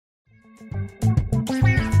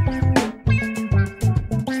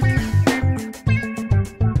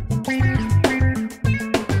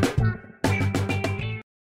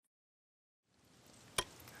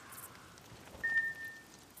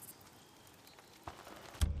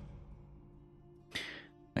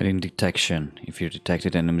Heading detection. If your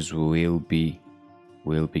detected enemies will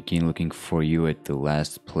begin looking for you at the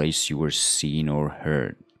last place you were seen or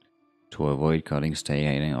heard. To avoid cutting, stay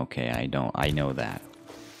hiding. Okay, I know that.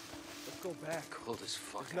 Let's go back. Cold as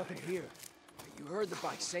fuck. There's nothing here. You heard the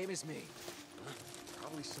bike, same as me. Huh?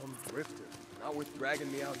 Probably some drifter. Not worth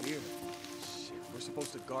dragging me out here. Shit, we're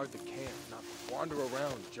supposed to guard the camp, not wander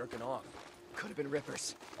around jerking off. Could have been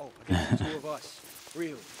rippers. Oh, against the two of us.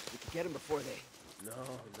 Really? We could get them before they... No.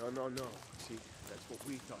 See, that's what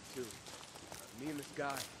we thought too. Me and this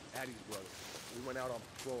guy, Addie's brother, we went out on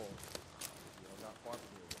patrol. Not far from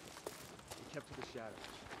here. We kept to the shadows.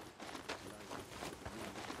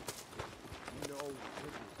 You know,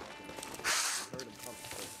 rippers like that. We heard him coming.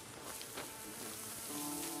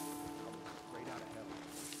 Straight out of hell.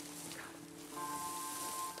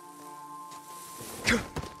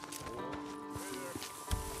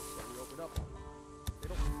 So we open up on them. They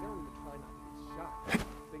don't even try not to get shot.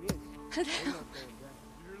 Thing is, they're not going down.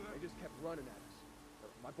 They just kept running at us.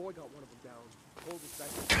 My boy got one of them down. Told us back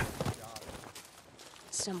to the job.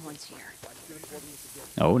 Someone's here.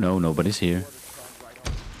 Oh no, nobody's here.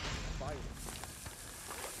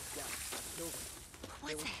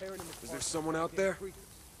 Is there someone out there?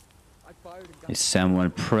 Is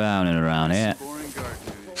someone prowling around here?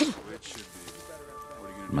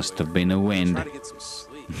 Must have been a wind. Try to get some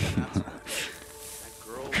sleep. That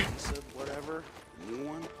girl, Lisa, whatever, the new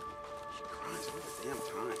one, she cries all the damn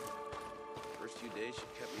time. First few days, she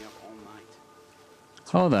kept me up all night.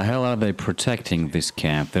 How the hell are they protecting this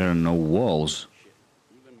camp? There are no walls.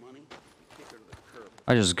 Even money, we kick her to the curb.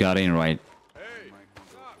 I just got in right. He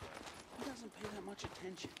doesn't pay that much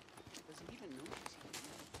attention. Doesn't even notice.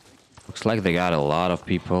 Looks like they got a lot of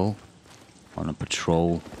people on a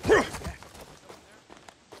patrol.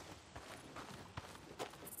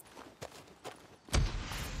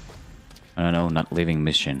 I don't know, not leaving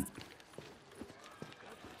mission.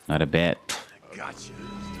 Not a bit. Gotcha.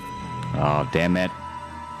 Oh, damn it.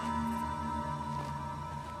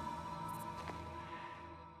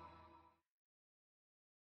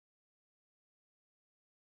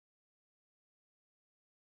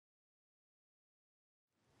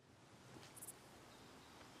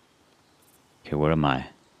 Okay, where am I?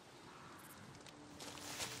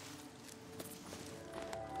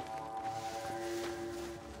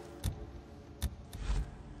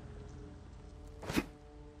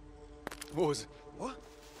 What was it? What?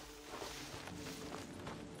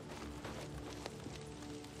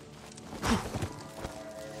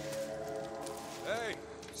 Hey!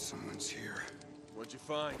 Someone's here. What'd you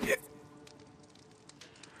find? Yeah.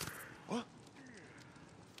 What?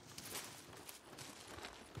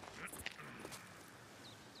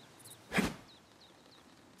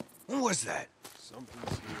 What was that?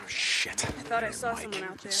 Something's here. Shit. I thought I saw someone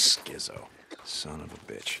out there. Schizo. Son of a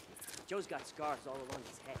bitch. Joe's got scars all along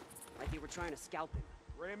his head, like they were trying to scalp him.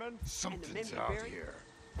 Raymond? Something's men out buried? here.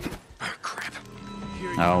 Oh, crap.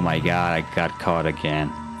 Here you Oh my god, I got caught again.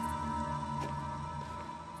 come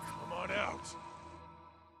on out.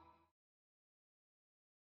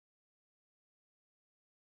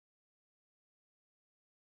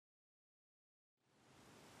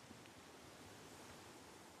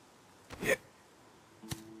 Yeah.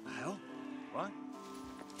 The hell? What?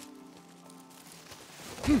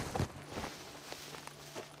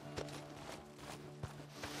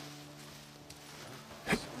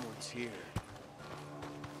 Someone's here.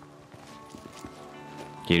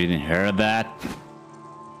 You didn't hear that?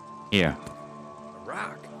 Here, A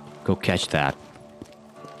rock. go catch that.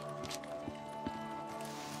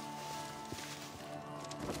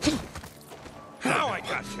 Now I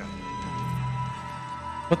gotcha.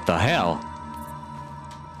 What the hell?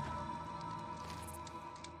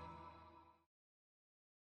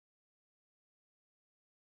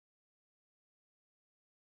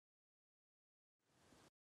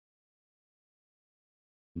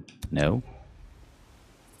 No?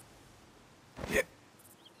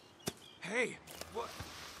 Hey, what?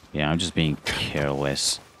 Yeah, I'm just being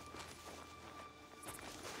careless.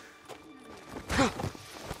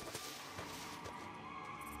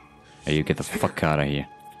 Hey, you get the fuck out of here.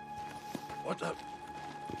 What up?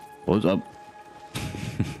 What's up?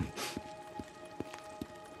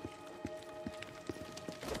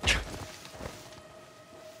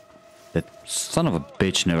 That son of a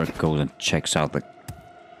bitch never goes and checks out the...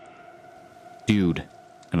 Dude,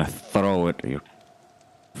 gonna throw it at your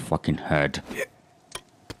fucking head.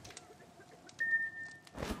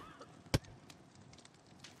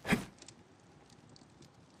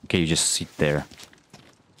 Okay, you just sit there.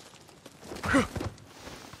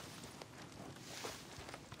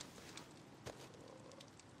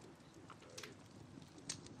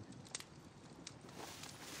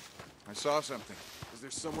 I saw something. Is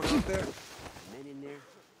there someone out there? The men in there,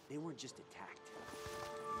 they weren't just attacked.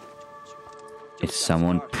 Is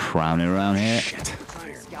someone prowling around here? Shit.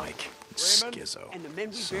 Iron Mike. Schizo. And the men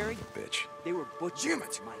we Son buried, of a bitch. they were butchered, Damn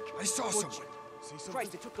it! Mike. I saw Butchered. someone. See something?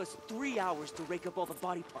 Christ, it took us 3 hours to rake up all the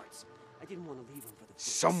body parts. I didn't want to leave them for the police.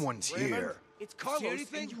 Someone's here. It's See Carlos,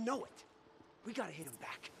 anything? and you know it. We gotta hit him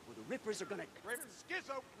back, or the Rippers are gonna...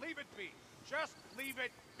 Schizo, leave it be. Just leave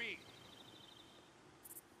it be.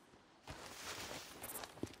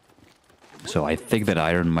 So I think that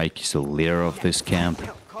Iron Mike is the leader of this camp.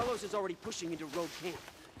 Hell, Carlos is already pushing into Road Camp.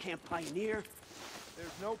 Camp Pioneer, There's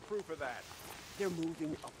no proof of that. they're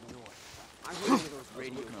moving up north. I heard one of those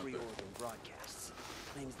Radio Free Oregon broadcasts.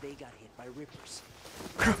 Claims they got hit by Rippers.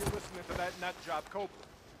 You're listening to that nut job Copeland.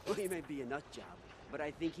 Well, he may be a nut job, but I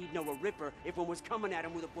think he'd know a Ripper if one was coming at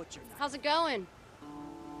him with a butcher knife. How's it going?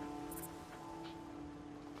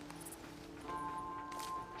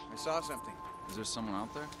 I saw something. Is there someone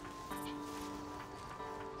out there?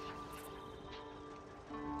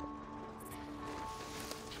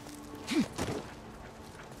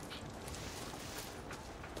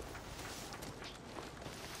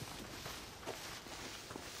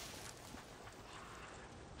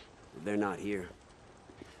 They're not here.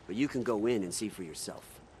 But you can go in and see for yourself.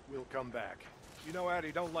 We'll come back. You know,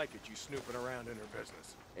 Addie don't like it, you snooping around in her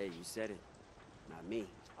business. Hey, you said it. Not me.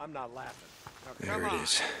 I'm not laughing. Now, There come it on.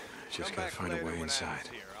 is. Just Come gotta back find a later way when inside.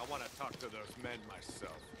 Addie's here. I want to talk to those men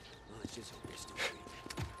myself. Well, it's just a waste of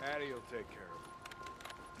treat. Addie will take care of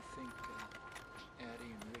You think Addie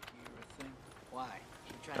and Ricky are a thing? Why?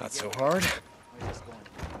 You trying Not to so get hard. Where's this going?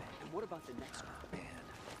 And what about the next one? Man,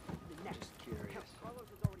 The next. just curious. Hell, Carlos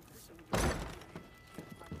is already pushing into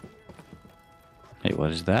Hey, what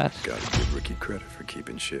is that? Gotta give Ricky credit for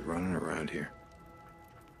keeping shit running around here.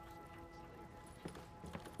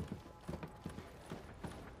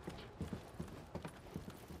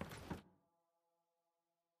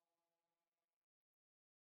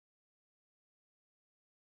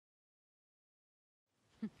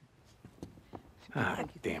 Ah,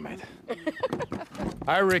 damn it.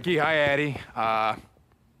 Hi, Ricky. Hi, Addie.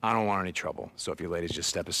 I don't want any trouble, so if you ladies just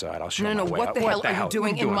step aside, I'll show No, my way. what the hell are you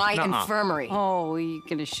doing in my infirmary? Oh, you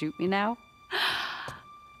gonna shoot me now?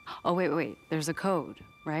 Oh, wait. There's a code,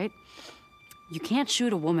 right? You can't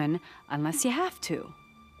shoot a woman unless you have to.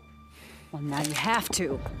 Well, now you have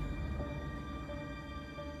to.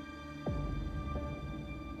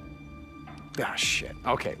 Ah, shit.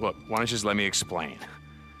 Okay, look, why don't you just let me explain?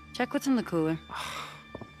 Check what's in the cooler.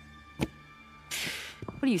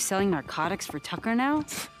 What are you, selling narcotics for Tucker now?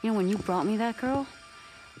 You know, when you brought me that girl,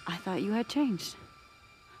 I thought you had changed.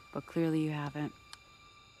 But clearly you haven't.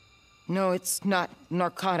 No, it's not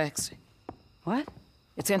narcotics. What?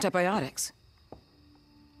 It's antibiotics.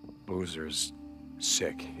 Boozer's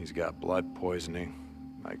sick. He's got blood poisoning.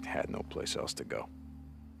 I had no place else to go.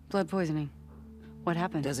 Blood poisoning. What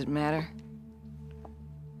happened? Does it matter?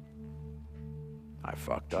 I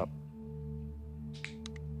fucked up.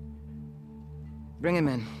 Bring him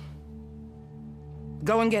in.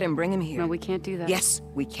 Go and get him, bring him here. No, we can't do that. Yes,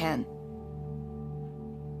 we can.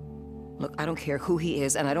 Look, I don't care who he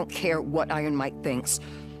is, and I don't care what Iron Mike thinks.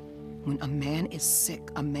 When a man is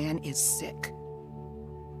sick, a man is sick.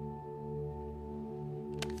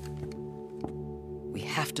 We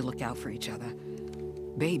have to look out for each other.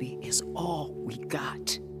 Baby is all we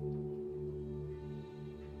got.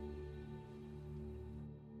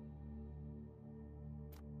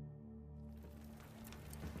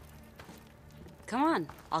 Come on,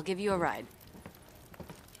 I'll give you a ride.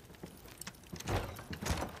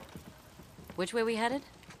 Which way we headed?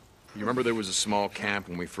 You remember there was a small camp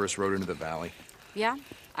when we first rode into the valley? Yeah,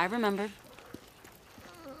 I remember.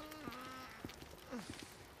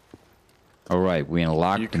 All right, we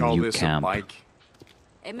unlocked You the call new this camp. a bike?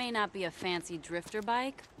 It may not be a fancy drifter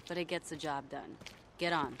bike, but it gets the job done.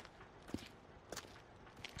 Get on.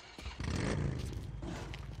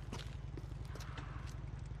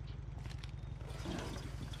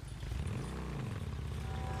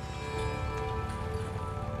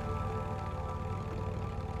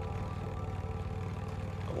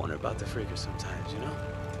 I wonder about the freaker sometimes, you know?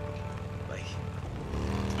 Like,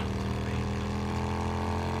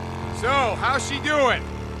 So, how's she doing?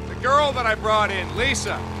 The girl that I brought in,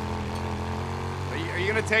 Lisa. Are you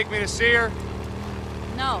gonna take me to see her?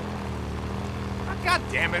 No, Oh, God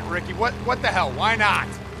damn it, Ricky. What the hell? Why not?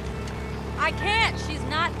 I can't. She's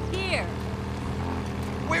not here.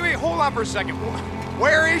 Wait, hold on for a second.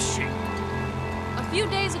 Where is she? A few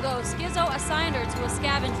days ago, Schizo assigned her to a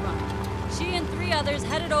scavenge run. She and 3 others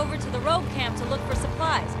headed over to the road camp to look for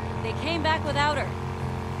supplies. They came back without her.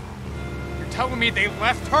 You're telling me they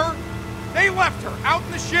left her? They left her out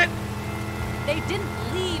in the shit? They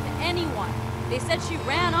didn't leave anyone. They said she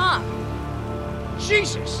ran off.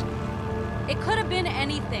 Jesus! It could have been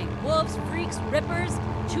anything. Wolves, freaks, rippers.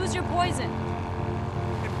 Choose your poison.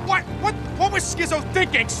 What was Schizo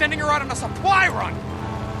thinking, sending her out on a supply run?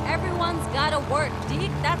 Everyone's gotta work,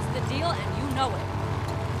 Deke. That's the deal, and you know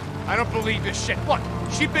it. I don't believe this shit. Look,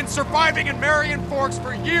 she'd been surviving in Marion Forks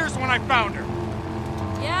for years when I found her.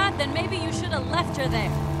 Yeah, then maybe you should have left her there.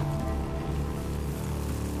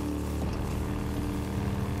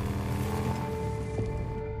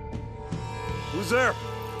 Who's there?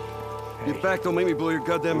 Hey. Get back, don't make me blow your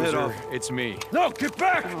goddamn head off. It's me. No, get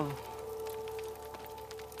back! Oh.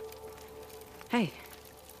 Hey.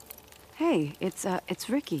 Hey, it's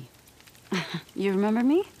Ricky. You remember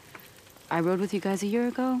me? I rode with you guys a year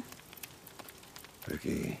ago.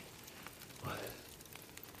 Ricky... What?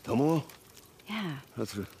 Tumalo? Yeah.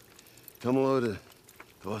 That's what... Tumalo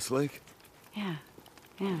to Lost Lake? Yeah.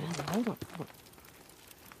 Yeah. Hold up.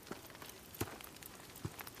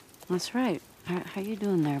 That's right. How you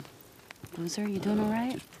doing there, Boozer? You doing all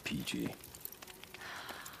right? Just PG.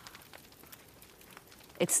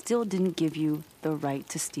 It still didn't give you the right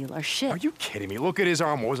to steal our shit. Are you kidding me? Look at his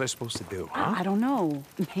arm. What was I supposed to do, huh? I don't know.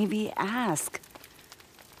 Maybe ask.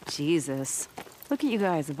 Jesus. Look at you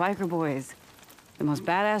guys, the biker boys. The most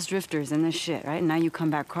badass drifters in this shit, right? And now you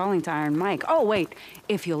come back crawling to Iron Mike. Oh, wait.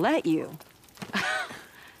 If he'll let you.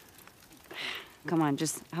 Come on,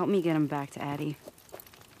 just help me get him back to Addie.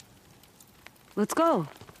 Let's go.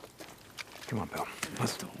 Come on, pal.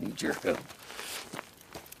 Let's don't need your help.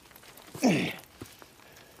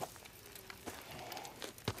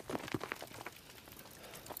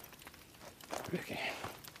 Ricky.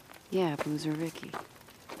 Yeah, Boozer Ricky.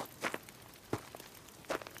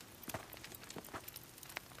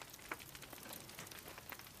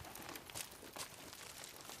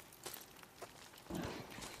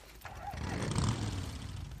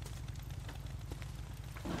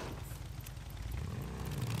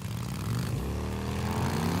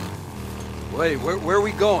 Wait, where are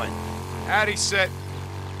we going? Addie said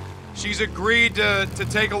she's agreed to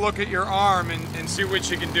take a look at your arm and see what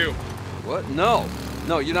she can do. What? No.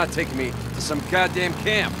 No, you're not taking me to some goddamn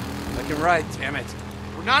camp. I can ride, damn it.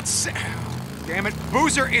 We're not Damn it.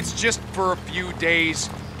 Boozer, it's just for a few days.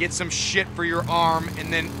 Get some shit for your arm,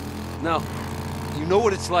 and then... No. You know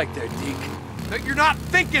what it's like there, Deke. You're not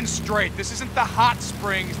thinking straight. This isn't the hot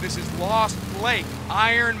springs. This is Lost Lake.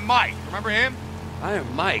 Iron Mike. Remember him?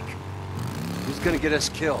 Iron Mike? Who's gonna get us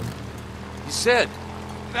killed? You said.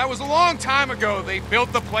 That was a long time ago. They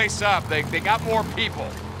built the place up. They got more people.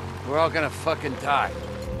 We're all gonna fucking die.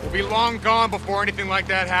 We'll be long gone before anything like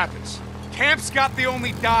that happens. Camp's got the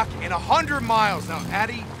only dock in 100 miles. Now,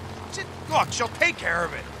 Addie, look, she'll take care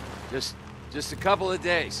of it. Just a couple of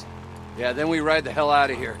days. Yeah, then we ride the hell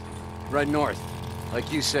out of here. Ride north,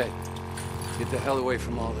 like you said. Get the hell away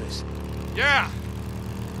from all this. Yeah.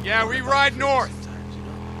 Yeah, we ride north.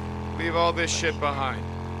 Leave all this shit behind.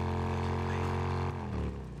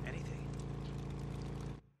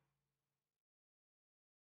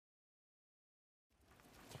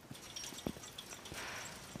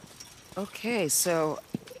 Okay, so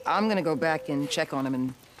I'm gonna go back and check on him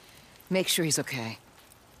and make sure he's okay.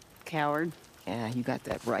 Coward. Yeah, you got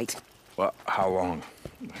that right. Well, how long?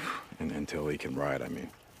 And until he can ride, I mean.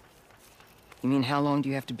 You mean how long do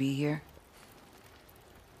you have to be here?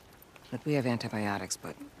 Look, we have antibiotics,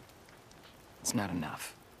 but it's not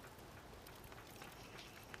enough.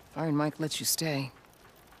 If Iron Mike lets you stay,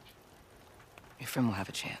 your friend will have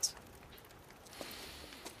a chance.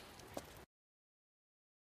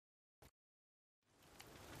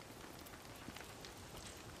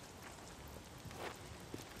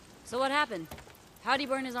 So what happened? How'd he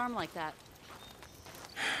burn his arm like that?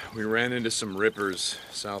 We ran into some rippers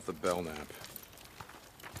south of Belknap.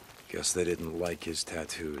 Guess they didn't like his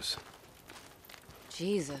tattoos.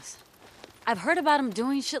 Jesus. I've heard about them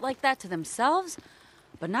doing shit like that to themselves,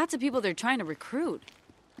 but not to people they're trying to recruit.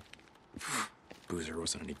 Boozer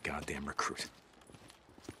wasn't any goddamn recruit.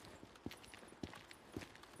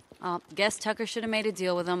 Guess Tucker should have made a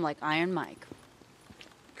deal with him like Iron Mike.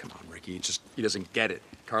 Come on, Ricky, he doesn't get it.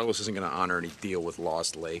 Carlos isn't gonna honor any deal with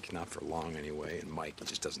Lost Lake, not for long anyway, and Mike, he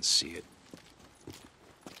just doesn't see it.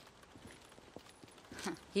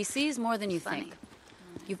 He sees more than you think.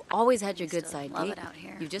 You've always had your good side, love Deke. it out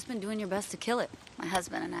here. You've just been doing your best to kill it. My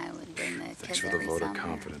husband and I would bring the Thanks kids for the every vote of summer,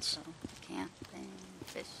 confidence. So camping,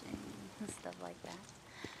 fishing, and stuff like that.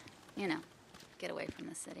 You know, get away from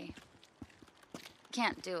the city.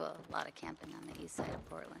 Can't do a lot of camping on the east side of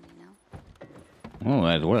Portland, you know?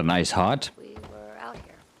 Oh, what a nice hut. We were out here.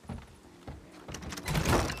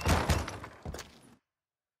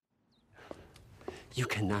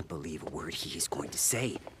 not believe a word he is going to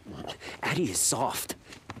say. Addie is soft.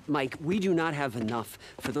 Mike, we do not have enough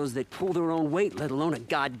for those that pull their own weight, let alone a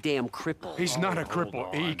goddamn cripple. He's not a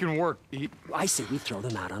cripple. He can work. I say we throw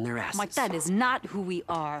them out on their asses. Mike, that is not who we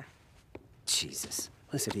are. Jesus,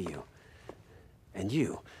 listen to you. And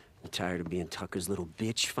you tired of being Tucker's little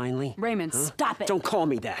bitch, finally? Raymond, stop it. Don't call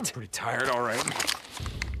me that. I'm pretty tired, all right.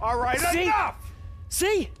 All right, See? enough!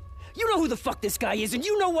 See? You know who the fuck this guy is, and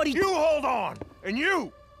you know what he... You hold on! And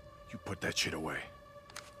you put that shit away.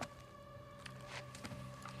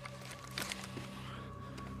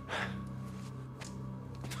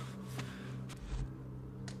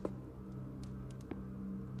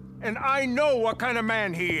 And I know what kind of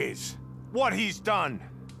man he is. What he's done.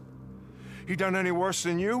 He done any worse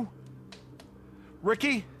than you?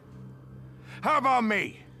 Ricky? How about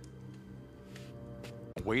me?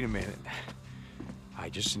 Wait a minute. I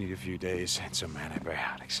just need a few days and some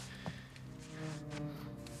antibiotics.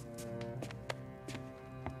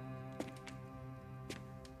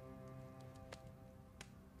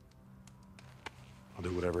 I'll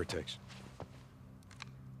do whatever it takes.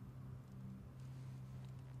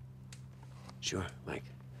 Sure, Mike.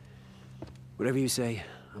 Whatever you say,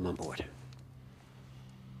 I'm on board.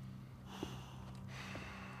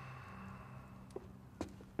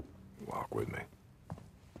 Walk with me.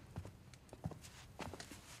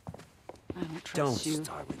 I don't trust Don't you.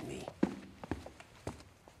 start with me.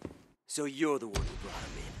 So you're the one who brought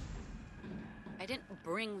him in. I didn't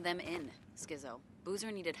bring them in, Skizzo.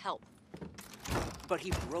 Boozer needed help. But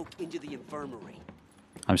he broke into the infirmary.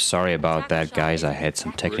 I'm sorry about that, guys. I had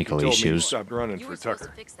some technical Ricky told me you issues. stopped running You for were supposed to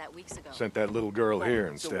Tucker. fix that weeks ago. Sent that little girl here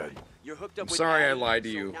instead. You're hooked up I'm with sorry I Addie, lied to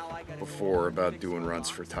so you now I gotta- before about doing runs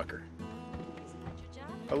for Tucker.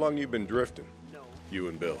 How long you been drifting? You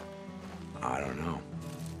and Bill? I don't know.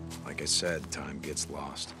 Like I said, time gets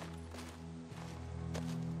lost.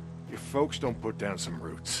 You folks don't put down some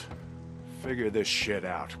roots. Figure this shit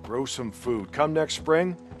out. Grow some food. Come next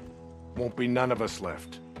spring, won't be none of us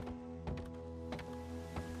left.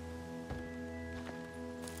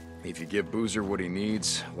 If you give Boozer what he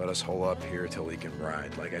needs, let us hole up here till he can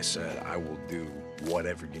ride. Like I said, I will do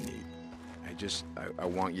whatever you need. I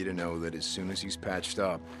want you to know that as soon as he's patched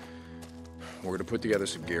up, we're gonna put together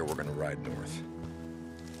some gear, we're gonna ride north.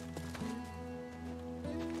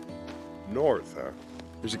 North, huh?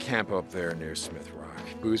 There's a camp up there near Smith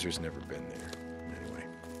Rock. Boozer's never been there. Anyway,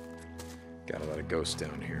 got a lot of ghosts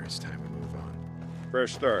down here. It's time to move on.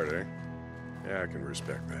 Fresh start, eh? Yeah, I can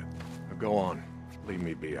respect that. Now go on. Leave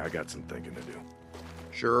me be. I got some thinking to do.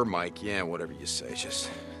 Sure, Mike. Yeah, whatever you say.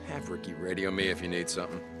 Just have Ricky radio me if you need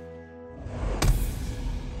something.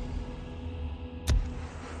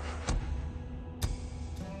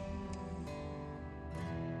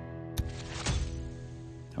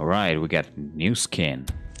 Alright, we got new skin.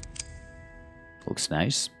 Looks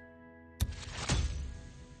nice.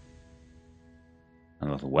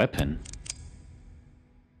 Another weapon.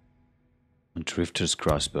 A drifter's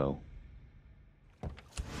crossbow.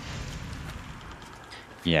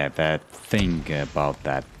 Yeah, that thing about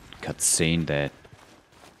that cutscene that...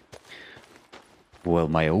 Well,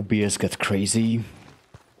 my OBS got crazy.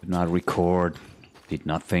 Could not record. Did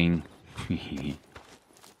nothing.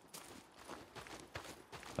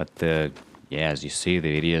 But yeah, as you see,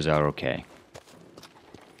 the videos are okay.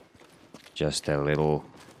 Just a little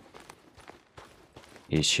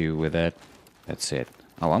issue with that. That's it.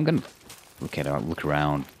 Oh, I'm gonna look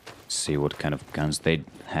around, see what kind of guns they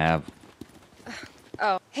have.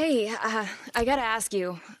 Oh, hey, I gotta ask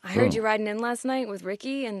you. I heard you riding in last night with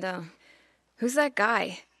Ricky, and, who's that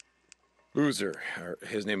guy? Boozer.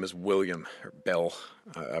 His name is William, or Bell.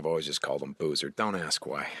 I've always just called him Boozer. Don't ask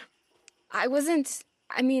why.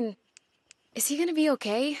 I mean, is he gonna be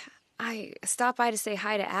okay? I stopped by to say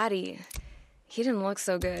hi to Addie. He didn't look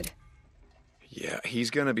so good. Yeah, he's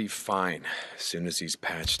gonna be fine as soon as he's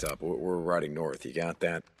patched up. We're riding north, you got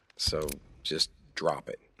that? So just drop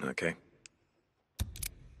it, okay?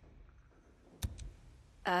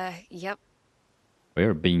 Yep.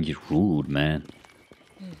 We're being rude, man.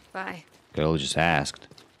 Bye. Girl just asked.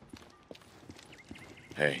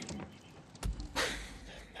 Hey.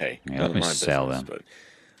 Hey, Yeah, none let of me my sell business, them.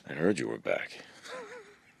 but I heard you were back.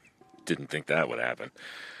 Didn't think that would happen.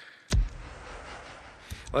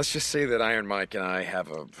 Let's just say that Iron Mike and I have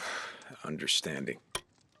a understanding.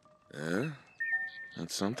 Yeah,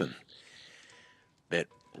 that's something. Bet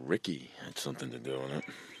Ricky had something to do with it.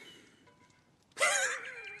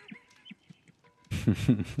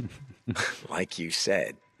 Like you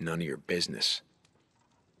said, none of your business.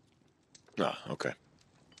 Ah, okay.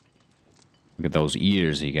 Look at those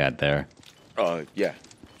ears he got there. Yeah.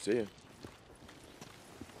 See ya.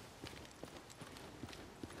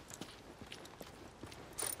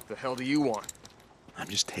 The hell do you want? I'm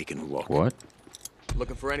just taking a look. What?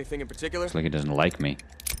 Looking for anything in particular? It's like he doesn't like me.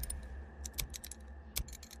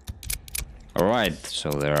 Alright,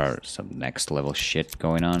 so there are some next level shit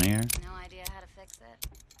going on here. No idea how to fix it.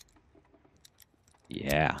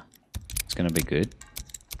 Yeah. It's gonna be good.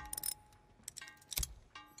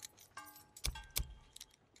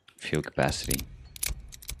 Fuel capacity.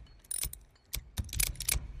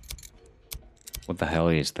 What the hell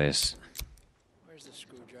is this? Where's the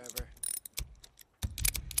screwdriver?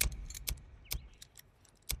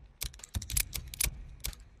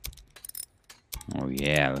 Oh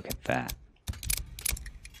yeah, look at that.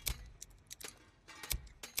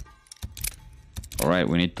 Alright,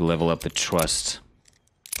 we need to level up the trust.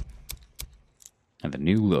 And the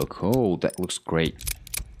new look. Oh, that looks great.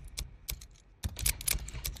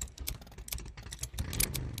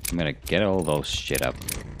 I'm gonna get all those shit up.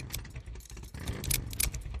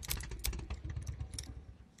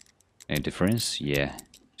 Any difference? Yeah.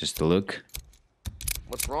 Just the look.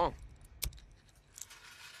 What's wrong?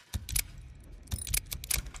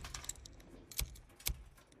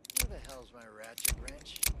 Where the hell's my ratchet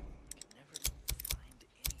wrench? Can never find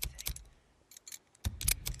anything.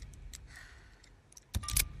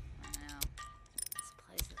 I know. This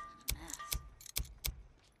place is a mess.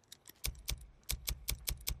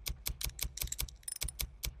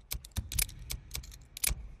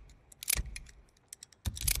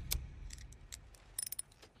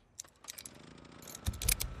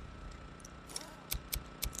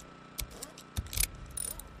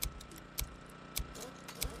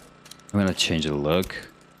 I'm gonna change the look.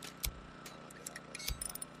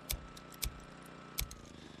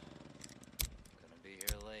 Gonna be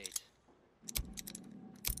here late.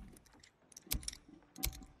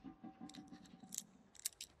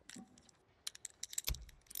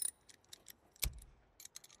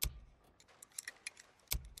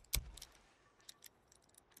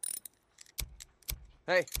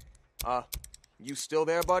 Hey, you still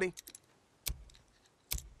there, buddy?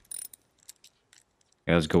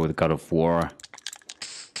 Yeah, let's go with God of War.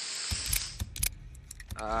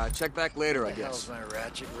 Check back later, I Where the guess. hell's my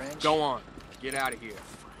ratchet wrench? Go on. Get out of here.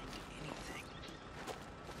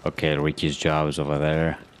 Okay, Ricky's job is over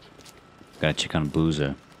there. Gotta check on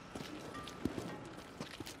Boozer.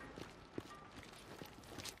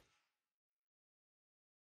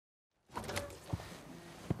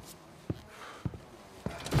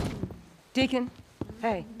 Deacon,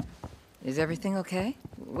 hey. Is everything okay?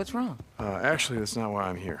 What's wrong? Actually, that's not why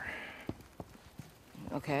I'm here.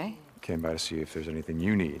 Okay. Came by to see if there's anything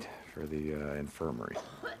you need for the infirmary.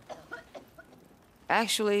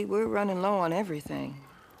 Actually, we're running low on everything.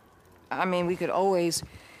 I mean, we could always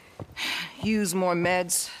use more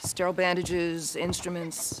meds, sterile bandages,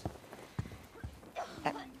 instruments.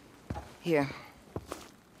 Here.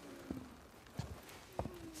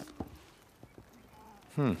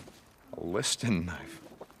 A Liston knife.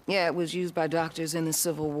 Yeah, it was used by doctors in the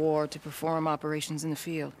Civil War to perform operations in the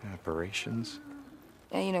field. Operations?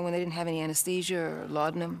 Yeah, you know, when they didn't have any anesthesia or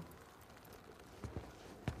laudanum.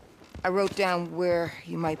 I wrote down where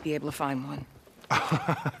you might be able to find one.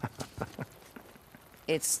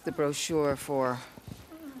 It's the brochure for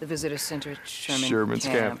the visitor center at Sherman's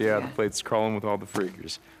Camp, yeah, the place crawling with all the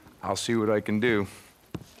freakers. I'll see what I can do.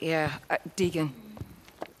 Yeah, Deacon.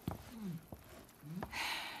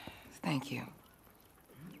 Thank you.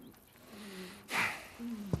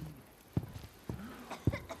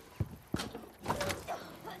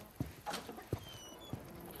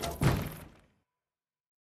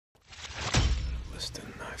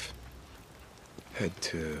 Liston knife. Head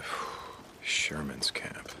to Sherman's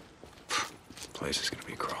Camp. This place is gonna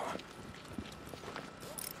be crawling.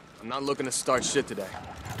 I'm not looking to start shit today.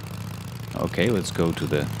 Okay, let's go to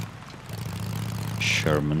the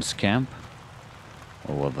Sherman's camp.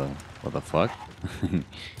 Or what the fuck?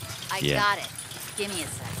 I Yeah. got it. Give me a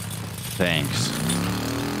sec. Thanks.